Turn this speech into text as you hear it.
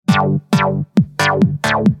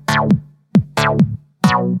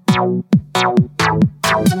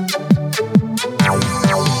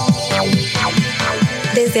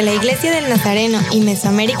Desde la Iglesia del Nazareno y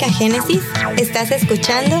Mesoamérica Génesis, estás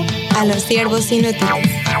escuchando a los siervos inútiles.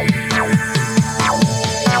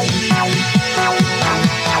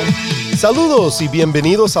 Saludos y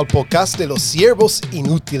bienvenidos al podcast de los siervos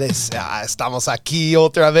inútiles. Estamos aquí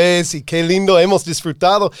otra vez y qué lindo, hemos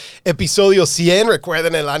disfrutado episodio 100,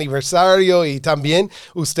 recuerden el aniversario, y también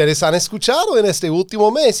ustedes han escuchado en este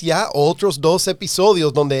último mes ya otros 2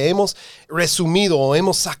 episodios donde hemos resumido o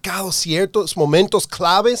hemos sacado ciertos momentos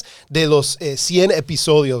claves de los 100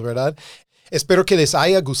 episodios, ¿verdad? Espero que les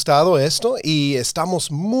haya gustado esto y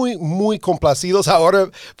estamos muy complacidos ahora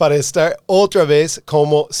para estar otra vez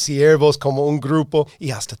como siervos, como un grupo,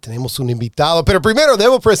 y hasta tenemos un invitado. Pero primero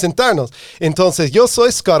debo presentarnos. Entonces, yo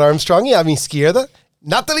soy Scott Armstrong y a mi izquierda,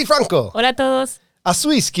 Natalie Franco. Hola a todos. A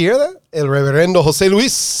su izquierda, el reverendo José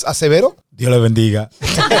Luis Acevedo. Dios le bendiga.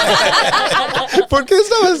 ¿Por qué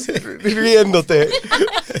estabas riéndote?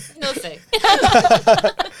 No sé.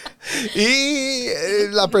 Y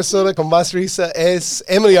la persona con más risa es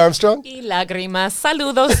Emily Armstrong. Y lágrimas.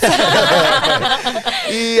 Saludos.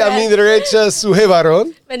 Y a mi derecha, Suje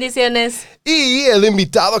Barón. Bendiciones. Y el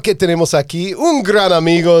invitado que tenemos aquí, un gran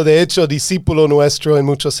amigo, de hecho discípulo nuestro en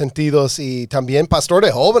muchos sentidos y también pastor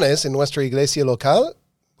de jóvenes en nuestra iglesia local.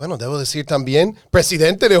 Bueno, debo decir también,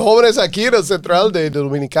 presidente de jóvenes aquí en el Central de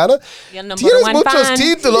Dominicana. Tienes muchos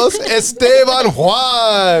títulos, Esteban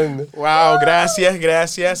Juan. Wow,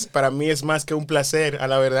 gracias. Para mí es más que un placer. A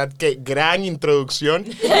la verdad que gran introducción.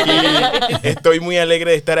 Y estoy muy alegre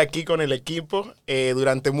de estar aquí con el equipo.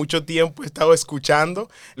 Durante mucho tiempo he estado escuchando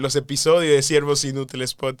los episodios de Siervos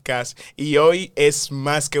Inútiles Podcast. Y hoy es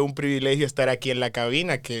más que un privilegio estar aquí en la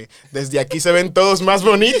cabina, que desde aquí se ven todos más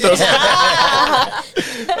bonitos.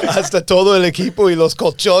 Hasta todo el equipo y los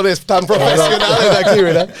colchones tan profesionales aquí,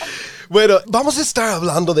 ¿verdad? Bueno, vamos a estar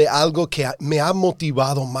hablando de algo que me ha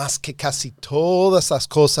motivado más que casi todas las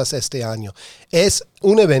cosas este año. Es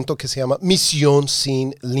un evento que se llama Misión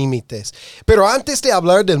Sin Límites. Pero antes de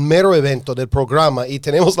hablar del mero evento, del programa, y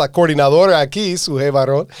tenemos la coordinadora aquí, Suje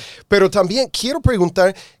Barón, pero también quiero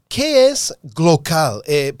preguntar, ¿qué es Glocal?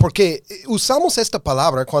 Porque usamos esta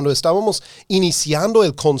palabra cuando estábamos iniciando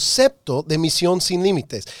el concepto de Misión Sin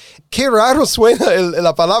Límites. Qué raro suena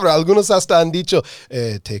la palabra. Algunos hasta han dicho,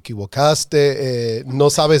 te equivocaste, no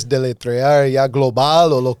sabes deletrear ya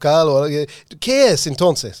global o local. ¿Qué es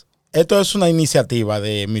entonces? Esto es una iniciativa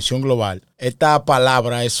de Misión Global. Esta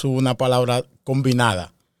palabra es una palabra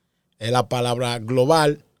combinada. Es la palabra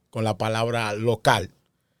global con la palabra local.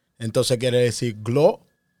 Entonces quiere decir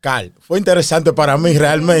local. Fue interesante para mí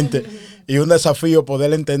realmente y un desafío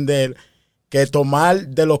poder entender que tomar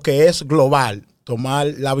de lo que es global, tomar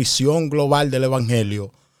la visión global del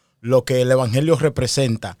evangelio, lo que el evangelio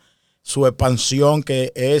representa, su expansión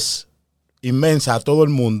que es inmensa a todo el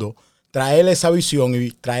mundo, traer esa visión y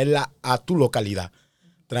traerla a tu localidad,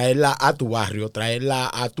 traerla a tu barrio, traerla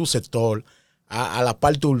a tu sector, a la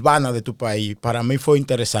parte urbana de tu país. Para mí fue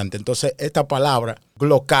interesante. Entonces, esta palabra,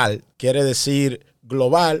 glocal, quiere decir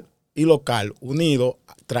global y local, unido,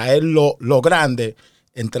 traerlo lo grande,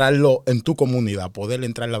 entrarlo en tu comunidad, poder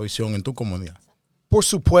entrar la visión en tu comunidad. Por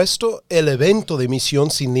supuesto, el evento de Misión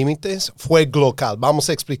Sin Límites fue glocal. Vamos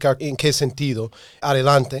a explicar en qué sentido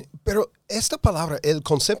adelante. Pero esta palabra, el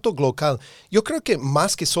concepto glocal, yo creo que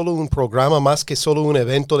más que solo un programa, más que solo un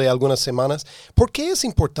evento de algunas semanas, ¿por qué es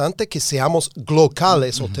importante que seamos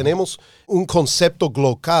glocales o tenemos un concepto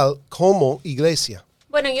glocal como iglesia?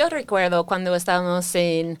 Bueno, yo recuerdo cuando estábamos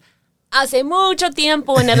hace mucho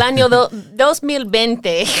tiempo, en el año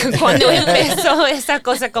 2020, cuando empezó esa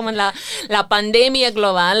cosa como la pandemia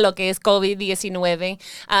global, lo que es COVID-19.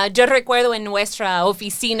 Yo recuerdo en nuestra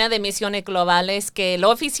oficina de misiones globales que la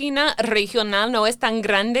oficina regional no es tan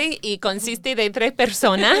grande y consiste de 3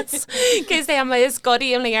 personas, que se llama Scott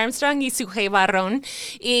y Emily Armstrong y Suje Barón.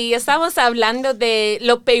 Y estamos hablando de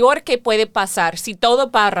lo peor que puede pasar si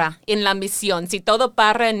todo para en la misión, si todo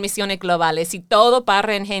para en misiones globales, si todo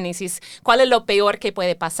para en Génesis. ¿Cuál es lo peor que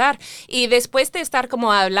puede pasar? Y después de estar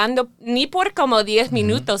como hablando, ni por como 10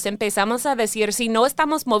 minutos, empezamos a decir, si no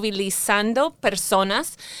estamos movilizando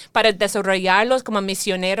personas para desarrollarlos como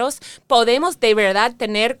misioneros, podemos de verdad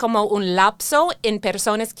tener como un lapso en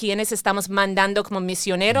personas quienes estamos mandando como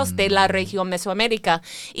misioneros de la región Mesoamérica.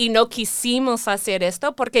 Y no quisimos hacer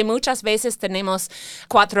esto porque muchas veces tenemos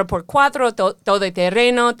 4x4, todo el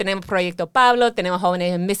terreno, tenemos Proyecto Pablo, tenemos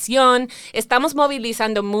Jóvenes en Misión, estamos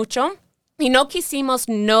movilizando mucho. Y no quisimos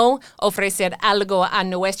no ofrecer algo a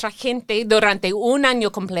nuestra gente durante un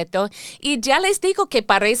año completo. Y ya les digo que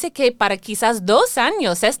parece que para quizás 2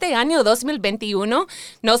 años, este año 2021,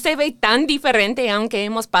 no se ve tan diferente aunque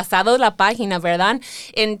hemos pasado la página, ¿verdad?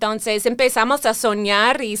 Entonces empezamos a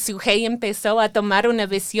soñar y Sujei empezó a tomar una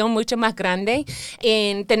visión mucho más grande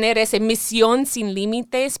en tener esa misión sin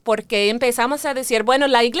límites, porque empezamos a decir, bueno,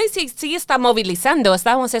 la iglesia sí está movilizando.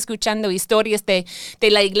 Estábamos escuchando historias de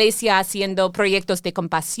la iglesia haciendo proyectos de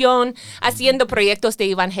compasión, haciendo proyectos de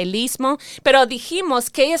evangelismo, pero dijimos,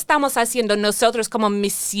 ¿qué estamos haciendo nosotros como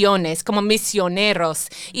misiones, como misioneros?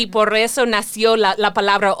 Y por eso nació la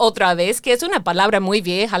palabra otra vez, que es una palabra muy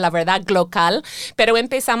vieja, la verdad, local, pero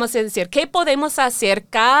empezamos a decir, ¿qué podemos hacer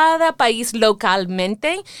cada país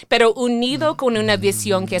localmente, pero unido con una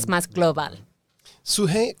visión que es más global?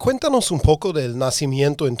 Sujei, cuéntanos un poco del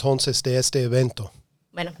nacimiento entonces de este evento.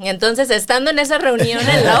 Bueno, y entonces estando en esa reunión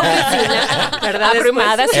en la oficina, ¿verdad?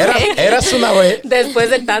 Abrumadas. Eras una vez. Después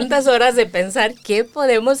de tantas horas de pensar qué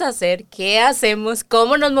podemos hacer, qué hacemos,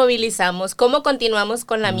 cómo nos movilizamos, cómo continuamos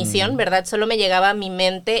con la misión, ¿verdad? Solo me llegaba a mi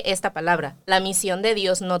mente esta palabra: la misión de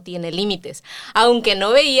Dios no tiene límites. Aunque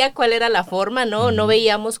no veía cuál era la forma, no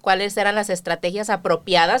veíamos cuáles eran las estrategias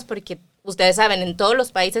apropiadas, porque ustedes saben, en todos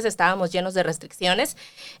los países estábamos llenos de restricciones.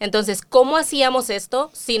 Entonces, ¿cómo hacíamos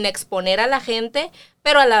esto sin exponer a la gente?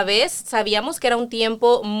 Pero a la vez sabíamos que era un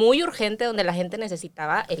tiempo muy urgente donde la gente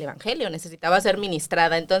necesitaba el evangelio, necesitaba ser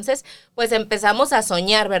ministrada. Entonces, pues empezamos a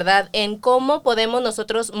soñar, ¿verdad?, en cómo podemos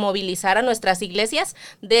nosotros movilizar a nuestras iglesias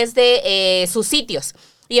desde sus sitios.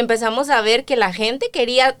 Y empezamos a ver que la gente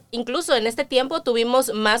quería, incluso en este tiempo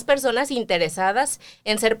tuvimos más personas interesadas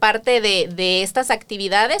en ser parte de estas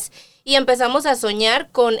actividades, y empezamos a soñar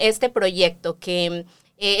con este proyecto que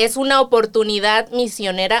es una oportunidad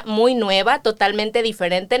misionera muy nueva, totalmente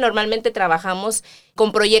diferente. Normalmente trabajamos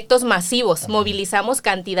con proyectos masivos, movilizamos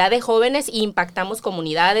cantidad de jóvenes e impactamos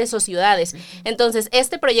comunidades o ciudades. Entonces,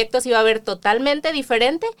 este proyecto se iba a ver totalmente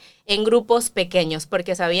diferente en grupos pequeños,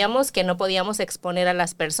 porque sabíamos que no podíamos exponer a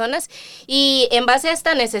las personas. Y en base a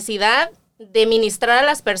esta necesidad de ministrar a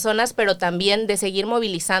las personas, pero también de seguir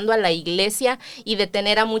movilizando a la iglesia y de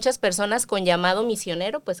tener a muchas personas con llamado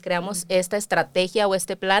misionero, pues creamos esta estrategia o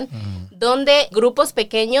este plan, donde grupos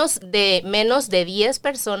pequeños de menos de 10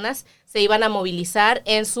 personas se iban a movilizar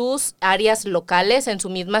en sus áreas locales, en su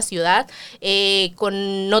misma ciudad,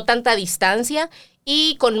 con no tanta distancia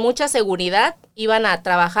y con mucha seguridad. Iban a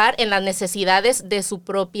trabajar en las necesidades de su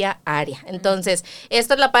propia área. Entonces,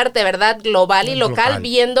 esta es la parte, ¿verdad?, global y local,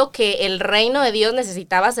 viendo que el reino de Dios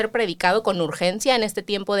necesitaba ser predicado con urgencia en este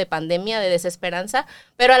tiempo de pandemia, de desesperanza,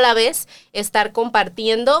 pero a la vez estar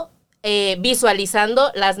compartiendo,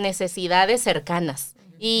 visualizando las necesidades cercanas.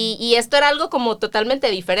 Y esto era algo como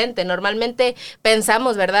totalmente diferente. Normalmente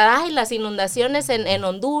pensamos, ¿verdad? Ay, las inundaciones en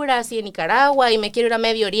Honduras y en Nicaragua, y me quiero ir a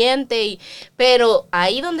Medio Oriente. Pero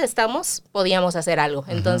ahí donde estamos podíamos hacer algo.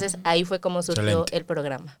 Entonces ahí fue como surgió el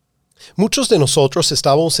programa. Muchos de nosotros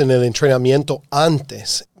estábamos en el entrenamiento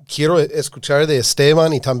antes. Quiero escuchar de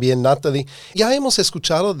Esteban y también Natalie. Ya hemos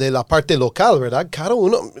escuchado de la parte local, ¿verdad? Cada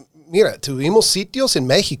uno... Mira, tuvimos sitios en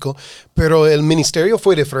México, pero el ministerio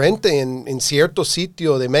fue diferente en cierto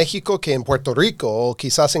sitio de México que en Puerto Rico, o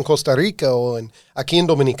quizás en Costa Rica, o aquí en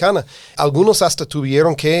Dominicana. Algunos hasta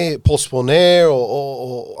tuvieron que posponer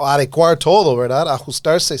o adecuar todo, ¿verdad?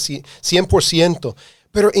 Ajustarse 100%.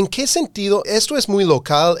 Pero ¿en qué sentido? Esto es muy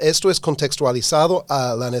local, esto es contextualizado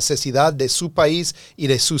a la necesidad de su país y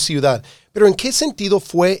de su ciudad. Pero ¿en qué sentido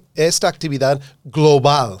fue esta actividad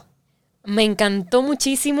global? Me encantó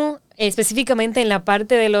muchísimo, específicamente en la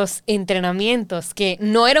parte de los entrenamientos, que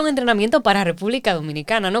no era un entrenamiento para República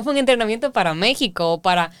Dominicana, no fue un entrenamiento para México o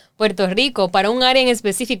para Puerto Rico, para un área en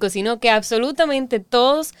específico, sino que absolutamente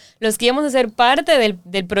todos los que íbamos a ser parte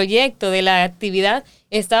del proyecto, de la actividad,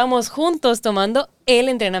 estábamos juntos tomando el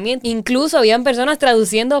entrenamiento. Incluso habían personas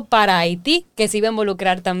traduciendo para Haití que se iba a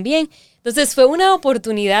involucrar también. Entonces fue una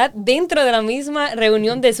oportunidad dentro de la misma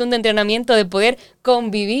reunión de Zoom de entrenamiento de poder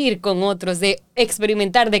convivir con otros, de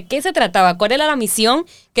experimentar de qué se trataba, cuál era la misión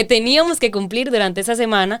que teníamos que cumplir durante esa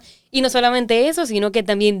semana. Y no solamente eso, sino que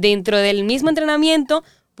también dentro del mismo entrenamiento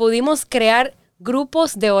pudimos crear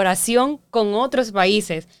grupos de oración con otros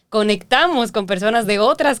países. Conectamos con personas de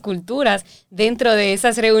otras culturas dentro de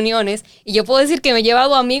esas reuniones. Y yo puedo decir que me he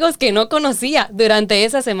llevado amigos que no conocía durante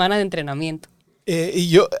esa semana de entrenamiento. Y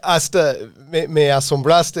yo hasta me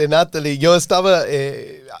asombraste, Natalie. Yo estaba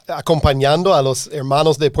acompañando a los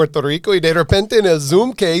hermanos de Puerto Rico y de repente en el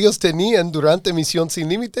Zoom que ellos tenían durante Misión Sin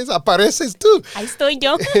Límites apareces tú. Ahí estoy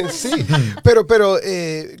yo. Sí, pero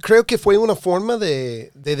creo que fue una forma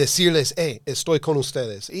de decirles, estoy con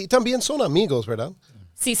ustedes. Y también son amigos, ¿verdad?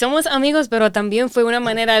 Sí, somos amigos, pero también fue una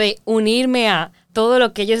manera de unirme a todo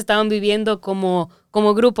lo que ellos estaban viviendo como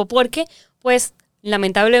grupo, porque pues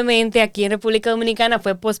lamentablemente aquí en República Dominicana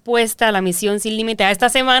fue pospuesta la Misión Sin Límite a esta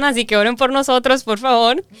semana, así que oren por nosotros, por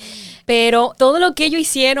favor. Pero todo lo que ellos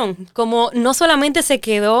hicieron, como no solamente se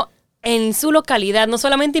quedó en su localidad, no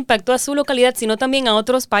solamente impactó a su localidad, sino también a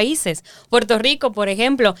otros países. Puerto Rico, por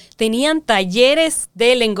ejemplo, tenían talleres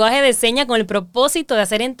de lenguaje de señas con el propósito de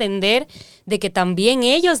hacer entender de que también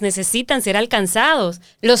ellos necesitan ser alcanzados,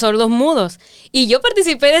 los sordos mudos. Y yo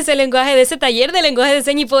participé de ese taller de lenguaje de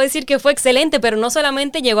señas y puedo decir que fue excelente, pero no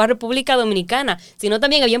solamente llegó a República Dominicana, sino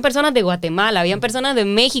también habían personas de Guatemala, habían personas de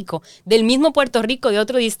México, del mismo Puerto Rico, de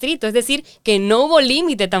otro distrito. Es decir, que no hubo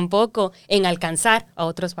límite tampoco en alcanzar a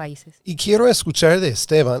otros países. Y quiero escuchar de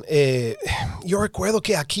Esteban. Yo recuerdo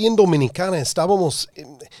que aquí en Dominicana estábamos,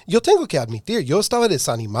 yo tengo que admitir, yo estaba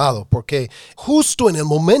desanimado porque justo en el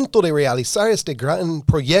momento de realizar este gran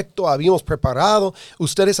proyecto habíamos preparado,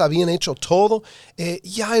 ustedes habían hecho todo,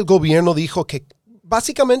 ya el gobierno dijo que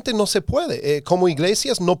básicamente no se puede, como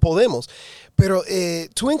iglesias no podemos. Pero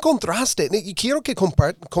tú encontraste, y quiero que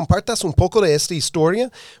compartas un poco de esta historia,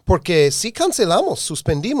 porque sí cancelamos,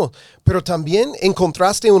 suspendimos, pero también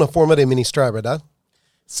encontraste una forma de ministrar, ¿verdad?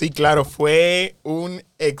 Sí, claro, fue un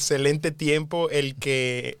excelente tiempo el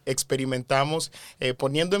que experimentamos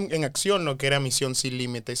poniendo en acción lo que era Misión Sin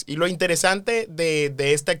Límites. Y lo interesante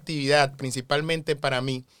de esta actividad, principalmente para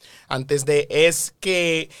mí, es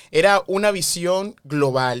que era una visión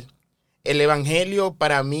global. El evangelio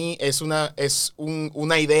para mí es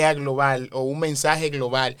una idea global o un mensaje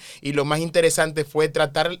global. Y lo más interesante fue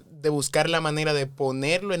tratar de buscar la manera de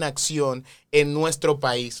ponerlo en acción en nuestro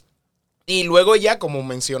país. Y luego ya, como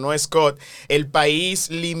mencionó Scott, el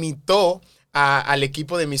país limitó al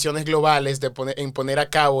equipo de misiones globales en poner a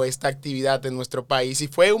cabo esta actividad en nuestro país. Y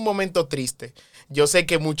fue un momento triste. Yo sé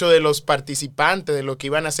que muchos de los participantes, de lo que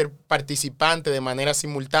iban a ser participantes de manera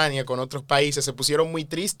simultánea con otros países, se pusieron muy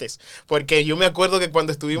tristes. Porque yo me acuerdo que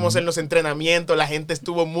cuando estuvimos en los entrenamientos, la gente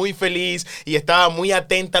estuvo muy feliz y estaba muy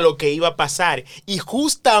atenta a lo que iba a pasar. Y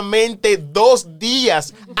justamente 2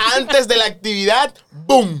 días antes de la actividad,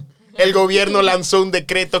 ¡boom!, el gobierno lanzó un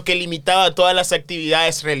decreto que limitaba todas las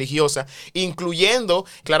actividades religiosas, incluyendo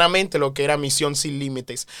claramente lo que era Misión Sin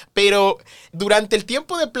Límites. Pero durante el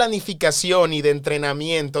tiempo de planificación y de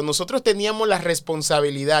entrenamiento, nosotros teníamos la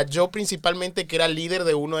responsabilidad, yo principalmente que era líder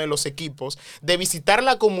de uno de los equipos, de visitar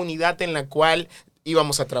la comunidad en la cual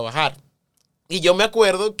íbamos a trabajar. Y yo me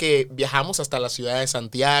acuerdo que viajamos hasta la ciudad de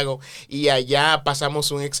Santiago y allá pasamos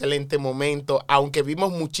un excelente momento, aunque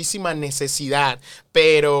vimos muchísima necesidad,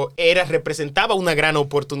 pero representaba una gran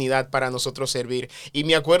oportunidad para nosotros servir. Y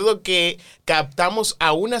me acuerdo que captamos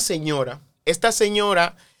a una señora. Esta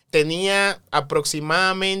señora tenía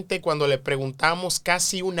aproximadamente, cuando le preguntamos,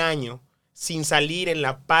 casi 1 año sin salir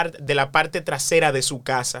de la parte trasera de su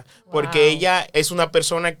casa, porque ella es una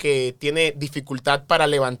persona que tiene dificultad para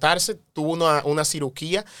levantarse, tuvo una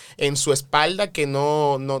cirugía en su espalda que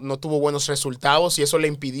no tuvo buenos resultados y eso le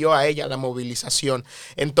impidió a ella la movilización.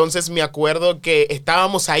 Entonces me acuerdo que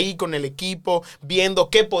estábamos ahí con el equipo viendo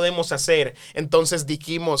qué podemos hacer. Entonces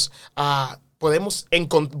dijimos, podemos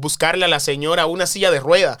buscarle a la señora una silla de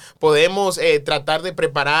rueda. Podemos tratar de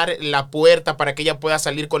preparar la puerta para que ella pueda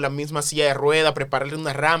salir con la misma silla de rueda, prepararle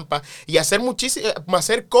una rampa y hacer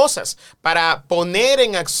cosas para poner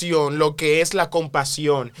en acción lo que es la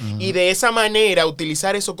compasión. Y de esa manera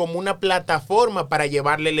utilizar eso como una plataforma para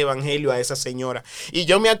llevarle el evangelio a esa señora. Y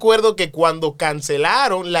yo me acuerdo que cuando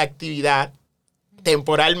cancelaron la actividad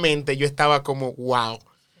temporalmente, yo estaba como, wow.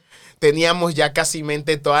 Teníamos ya casi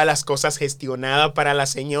todas las cosas gestionadas para la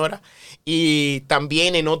señora y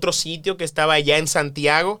también en otro sitio que estaba allá en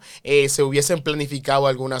Santiago se hubiesen planificado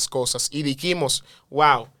algunas cosas y dijimos,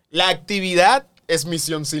 wow, la actividad es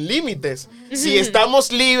Misión Sin Límites. Si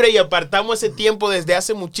estamos libres y apartamos ese tiempo desde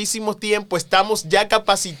hace muchísimo tiempo, estamos ya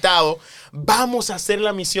capacitados, vamos a hacer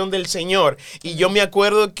la misión del Señor. Y yo me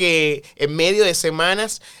acuerdo que en medio de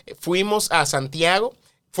semanas fuimos a Santiago.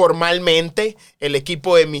 Formalmente, el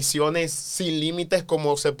equipo de Misiones Sin Límites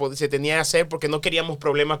como se tenía que hacer porque no queríamos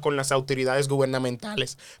problemas con las autoridades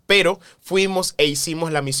gubernamentales. Pero fuimos e hicimos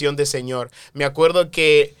la misión del Señor. Me acuerdo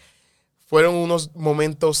que fueron unos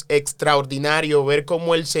momentos extraordinarios, ver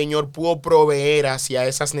cómo el Señor pudo proveer hacia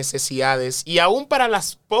esas necesidades. Y aún para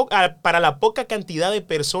la poca cantidad de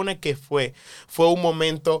personas que fue un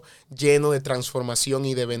momento lleno de transformación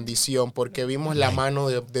y de bendición, porque vimos la mano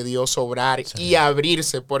de Dios obrar y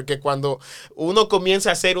abrirse, porque cuando uno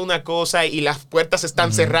comienza a hacer una cosa y las puertas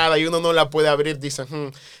están cerradas y uno no la puede abrir,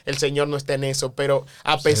 dicen, el Señor no está en eso. Pero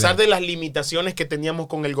a pesar de las limitaciones que teníamos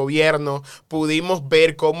con el gobierno, pudimos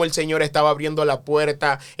ver cómo el Señor estaba abriendo la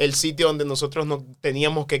puerta, el sitio donde nosotros nos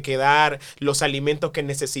teníamos que quedar, los alimentos que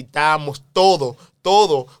necesitábamos, todo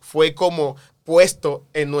fue como puesto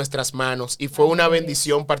en nuestras manos, y fue una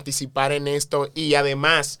bendición participar en esto y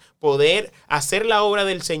además poder hacer la obra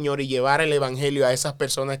del Señor y llevar el evangelio a esas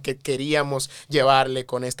personas que queríamos llevarle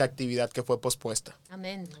con esta actividad que fue pospuesta.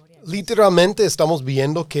 Amén. Literalmente estamos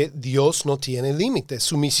viendo que Dios no tiene límites,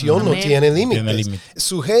 su misión no tiene límites.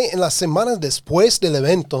 Sujei, en las semanas después del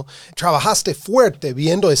evento, trabajaste fuerte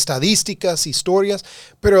viendo estadísticas, historias,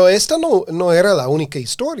 pero esta no era la única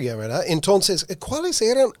historia, ¿verdad? Entonces, ¿cuáles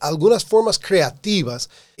eran algunas formas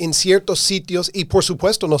creativas en ciertos sitios? Y por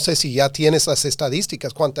supuesto, no sé si ya tienes las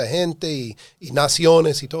estadísticas, cuánta gente y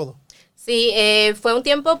naciones y todo. Sí, fue un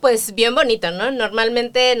tiempo pues bien bonito, ¿no?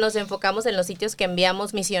 Normalmente nos enfocamos en los sitios que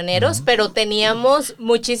enviamos misioneros, pero teníamos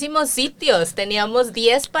muchísimos sitios, teníamos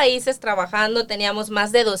 10 países trabajando, teníamos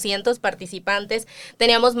más de 200 participantes,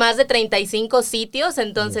 teníamos más de 35 sitios,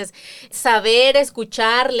 entonces saber,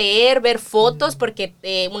 escuchar, leer, ver fotos, porque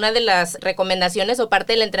una de las recomendaciones o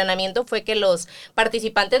parte del entrenamiento fue que los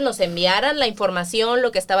participantes nos enviaran la información,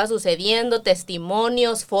 lo que estaba sucediendo,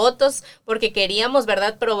 testimonios, fotos, porque queríamos,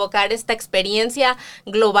 ¿verdad?, provocar esta experiencia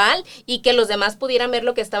global y que los demás pudieran ver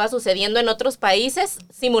lo que estaba sucediendo en otros países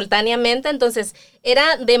simultáneamente. Entonces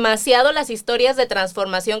era demasiado las historias de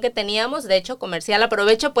transformación que teníamos. De hecho, comercial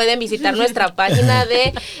aprovecho, pueden visitar nuestra página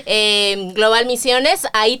de Global Misiones.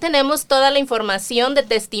 Ahí tenemos toda la información de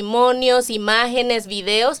testimonios, imágenes,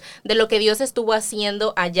 videos de lo que Dios estuvo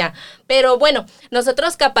haciendo allá. Pero bueno,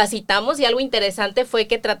 nosotros capacitamos y algo interesante fue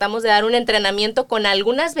que tratamos de dar un entrenamiento con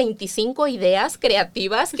algunas 25 ideas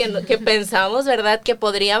creativas que pensamos, ¿verdad?, que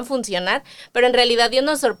podrían funcionar, pero en realidad Dios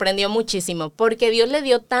nos sorprendió muchísimo, porque Dios le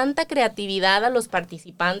dio tanta creatividad a los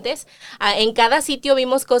participantes. En cada sitio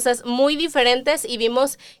vimos cosas muy diferentes y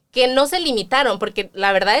vimos que no se limitaron, porque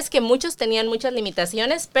la verdad es que muchos tenían muchas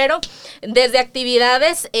limitaciones, pero desde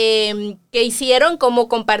actividades que hicieron, como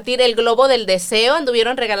compartir el globo del deseo,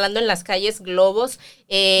 anduvieron regalando en las calles globos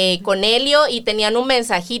con helio y tenían un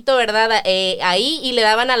mensajito, ¿verdad?, ahí, y le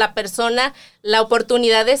daban a la persona la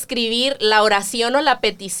oportunidad de escribir la oración o la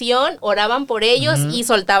petición, oraban por ellos y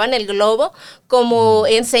soltaban el globo como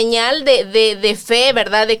en señal de fe,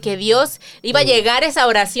 ¿verdad?, de que Dios iba a llegar esa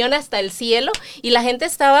oración hasta el cielo, y la gente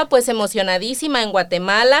estaba pues emocionadísima en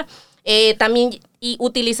Guatemala. También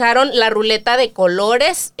utilizaron la ruleta de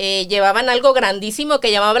colores, llevaban algo grandísimo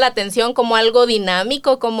que llamaba la atención, como algo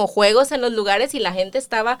dinámico, como juegos en los lugares, y la gente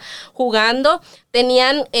estaba jugando.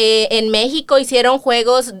 Tenían en México, hicieron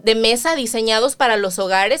juegos de mesa diseñados para los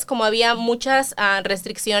hogares, como había muchas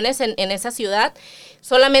restricciones en esa ciudad.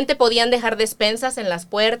 Solamente podían dejar despensas en las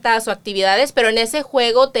puertas o actividades, pero en ese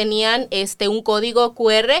juego tenían un código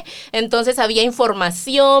QR, entonces había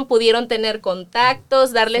información, pudieron tener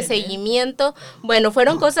contactos, darle seguimiento. Bueno,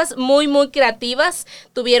 fueron cosas muy, muy creativas.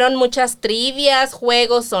 Tuvieron muchas trivias,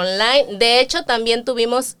 juegos online. De hecho, también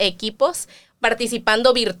tuvimos equipos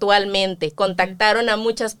participando virtualmente. Contactaron a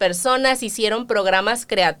muchas personas, hicieron programas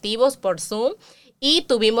creativos por Zoom, y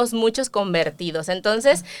tuvimos muchos convertidos.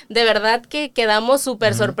 Entonces, de verdad que quedamos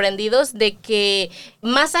súper sorprendidos de que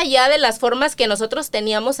más allá de las formas que nosotros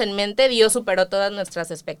teníamos en mente, Dios superó todas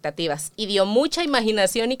nuestras expectativas y dio mucha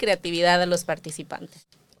imaginación y creatividad a los participantes.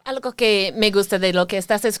 Algo que me gusta de lo que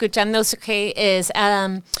estás escuchando, Sujei, es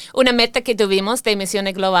una meta que tuvimos de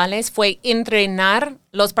Misiones Globales fue entrenar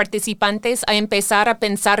los participantes a empezar a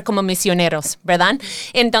pensar como misioneros, ¿verdad?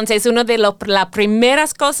 Entonces, una de las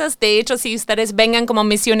primeras cosas, de hecho, si ustedes vengan como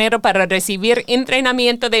misionero para recibir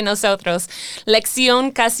entrenamiento de nosotros,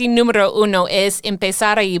 lección casi número 1 es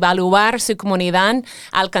empezar a evaluar su comunidad,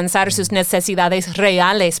 alcanzar sus necesidades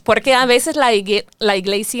reales, porque a veces la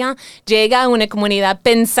iglesia llega a una comunidad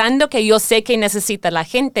pensando que yo sé que necesita la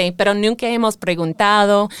gente, pero nunca hemos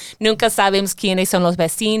preguntado, nunca sabemos quiénes son los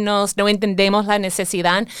vecinos, no entendemos la necesidad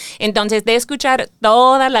necesidad. Entonces, de escuchar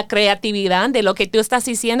toda la creatividad de lo que tú estás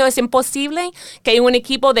diciendo, es imposible que un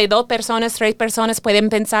equipo de 2 personas, 3 personas pueden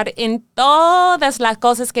pensar en todas las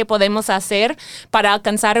cosas que podemos hacer para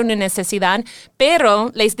alcanzar una necesidad.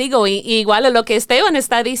 Pero les digo, igual a lo que Esteban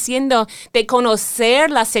está diciendo, de conocer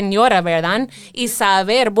la señora, ¿verdad? Y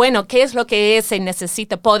saber, bueno, qué es lo que se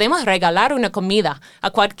necesita. Podemos regalar una comida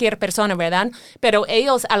a cualquier persona, ¿verdad? Pero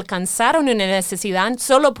ellos alcanzaron una necesidad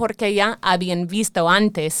solo porque ya habían visto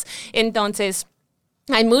antes. Entonces,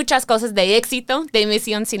 hay muchas cosas de éxito de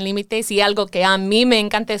Misión Sin Límites, y algo que a mí me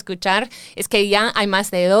encanta escuchar es que ya hay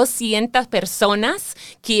más de 200 personas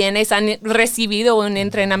quienes han recibido un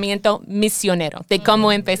entrenamiento misionero de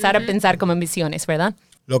cómo empezar a pensar como misiones, ¿verdad?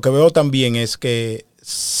 Lo que veo también es que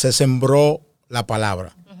se sembró la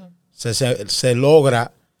palabra. Se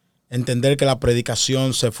logra entender que la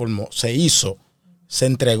predicación se formó, se hizo, se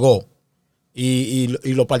entregó. Y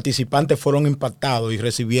los participantes fueron impactados y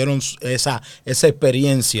recibieron esa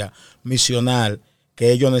experiencia misional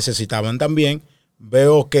que ellos necesitaban. También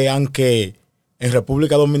veo que aunque en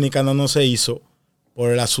República Dominicana no se hizo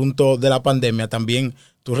por el asunto de la pandemia, también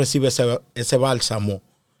tú recibes ese bálsamo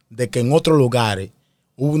de que en otros lugares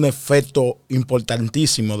hubo un efecto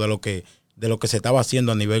importantísimo de lo que se estaba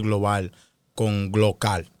haciendo a nivel global con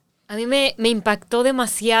Glocal. A mí me impactó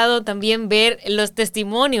demasiado también ver los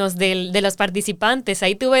testimonios de los participantes.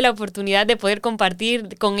 Ahí tuve la oportunidad de poder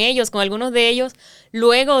compartir con ellos, con algunos de ellos,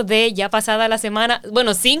 luego de ya pasada la semana,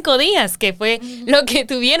 5 días, que fue lo que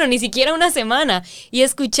tuvieron, ni siquiera una semana. Y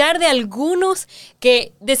escuchar de algunos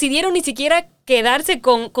que decidieron ni siquiera quedarse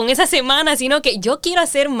con esa semana, sino que yo quiero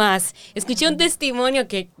hacer más. Escuché un testimonio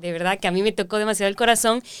que de verdad que a mí me tocó demasiado el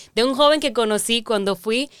corazón, de un joven que conocí cuando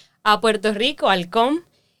fui a Puerto Rico, al COM.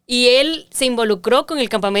 Y él se involucró con el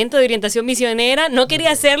campamento de orientación misionera. No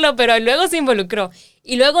quería hacerlo, pero luego se involucró.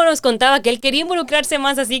 Y luego nos contaba que él quería involucrarse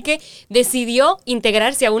más, así que decidió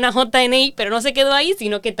integrarse a una JNI, pero no se quedó ahí,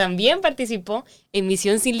 sino que también participó en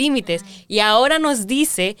Misión Sin Límites. Y ahora nos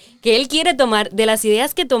dice que él quiere tomar de las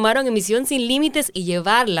ideas que tomaron en Misión Sin Límites y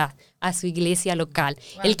llevarla a su iglesia local.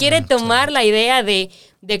 Él quiere tomar la idea de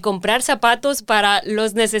comprar zapatos para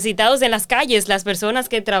los necesitados en las calles, las personas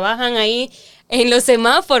que trabajan ahí en los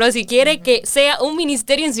semáforos, y quiere que sea un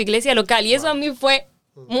ministerio en su iglesia local. Y eso a mí fue,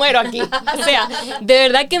 muero aquí. O sea, de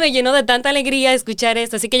verdad que me llenó de tanta alegría escuchar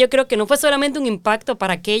esto. Así que yo creo que no fue solamente un impacto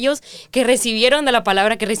para aquellos que recibieron de la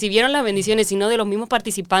palabra, que recibieron las bendiciones, sino de los mismos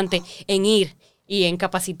participantes en ir y en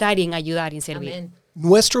capacitar y en ayudar y en servir. Amén.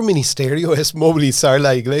 Nuestro ministerio es movilizar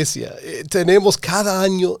la iglesia. Tenemos cada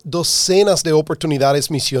año docenas de oportunidades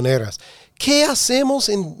misioneras. ¿Qué hacemos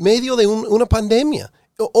en medio de una pandemia?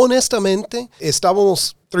 Honestamente,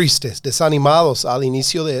 estábamos tristes, desanimados al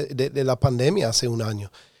inicio de la pandemia hace un año.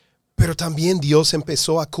 Pero también Dios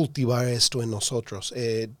empezó a cultivar esto en nosotros.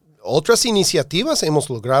 Otras iniciativas hemos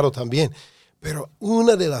logrado también, pero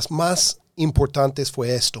una de las más importantes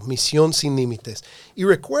fue esto, Misión Sin Límites. Y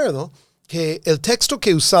recuerdo que el texto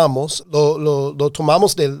que usamos lo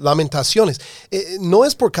tomamos de Lamentaciones. No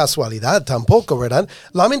es por casualidad tampoco, ¿verdad?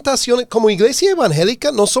 Lamentaciones, como iglesia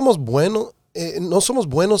evangélica, no somos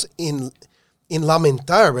buenos en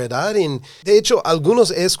lamentar, ¿verdad? De hecho,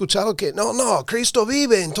 algunos he escuchado que no, Cristo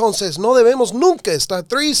vive, entonces no debemos nunca estar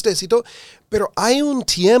tristes y todo. Pero hay un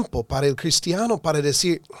tiempo para el cristiano para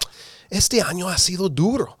decir, este año ha sido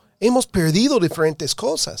duro, hemos perdido diferentes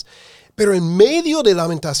cosas. Pero en medio de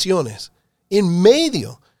Lamentaciones,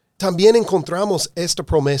 también encontramos esta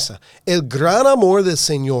promesa. El gran amor del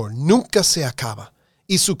Señor nunca se acaba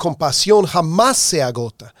y su compasión jamás se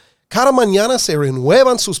agota. Cada mañana se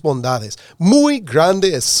renuevan sus bondades. Muy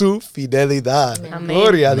grande es su fidelidad. Amén.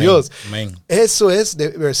 Gloria a Dios. Amén. Eso es de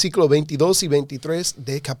versículos 22 y 23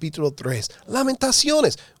 de capítulo 3.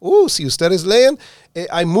 Lamentaciones. Si ustedes leen,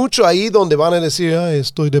 hay mucho ahí donde van a decir,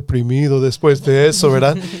 estoy deprimido después de eso,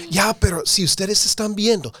 ¿verdad? Pero si ustedes están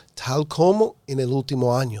viendo, tal como en el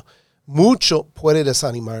último año, mucho puede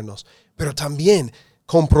desanimarnos. Pero también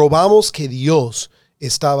comprobamos que Dios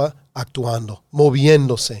estaba actuando,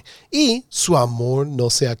 moviéndose, y su amor no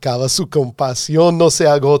se acaba, su compasión no se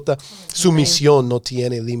agota, su misión no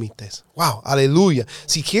tiene límites. ¡Wow! ¡Aleluya!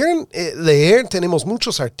 Si quieren leer, tenemos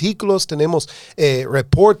muchos artículos, tenemos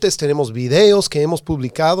reportes, tenemos videos que hemos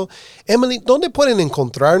publicado. Emily, ¿dónde pueden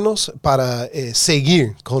encontrarnos para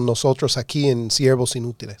seguir con nosotros aquí en Siervos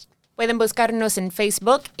Inútiles? Pueden buscarnos en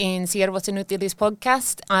Facebook, en Siervos Inútiles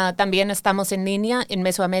Podcast. También estamos en línea en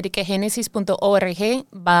mesoamericagenesis.org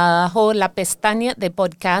bajo la pestaña de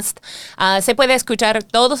podcast. Se puede escuchar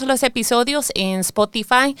todos los episodios en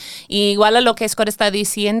Spotify. Y igual a lo que Scott está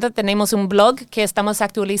diciendo, tenemos un blog que estamos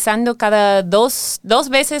actualizando cada dos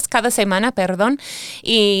veces cada semana,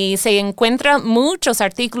 y se encuentran muchos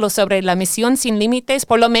artículos sobre la misión sin límites.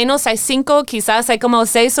 Por lo menos hay 5, quizás hay como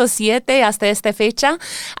 6 o 7 hasta esta fecha,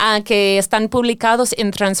 que están publicados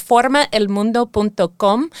en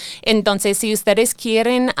transformaelmundo.com. Entonces, si ustedes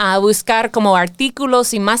quieren buscar como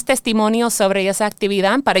artículos y más testimonios sobre esa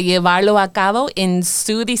actividad para llevarlo a cabo en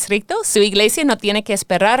su distrito, su iglesia no tiene que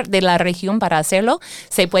esperar de la región para hacerlo.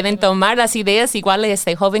 Se pueden tomar las ideas igual de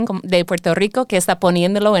este joven de Puerto Rico que está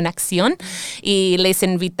poniéndolo en acción, y les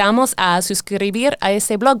invitamos a suscribir a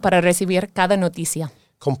ese blog para recibir cada noticia.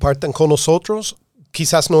 Compartan con nosotros.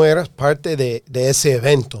 Quizás no eras parte de ese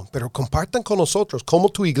evento, pero compartan con nosotros cómo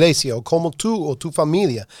tu iglesia o cómo tú o tu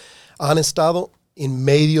familia han estado en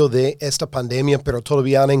medio de esta pandemia, pero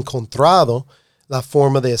todavía han encontrado la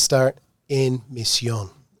forma de estar en misión.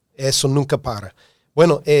 Eso nunca para.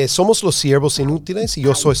 Bueno, somos los Siervos Inútiles y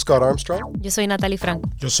yo soy Scott Armstrong. Yo soy Natalie Franco.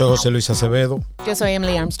 Yo soy José Luis Acevedo. Yo soy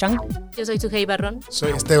Emily Armstrong. Yo soy Sujei Barrón.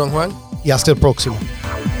 Soy Esteban Juan. Y hasta el próximo.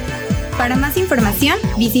 Para más información,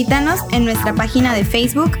 visítanos en nuestra página de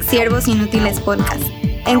Facebook Siervos Inútiles Podcast.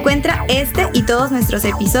 Encuentra este y todos nuestros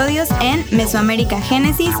episodios en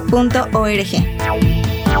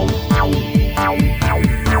mesoamericagenesis.org.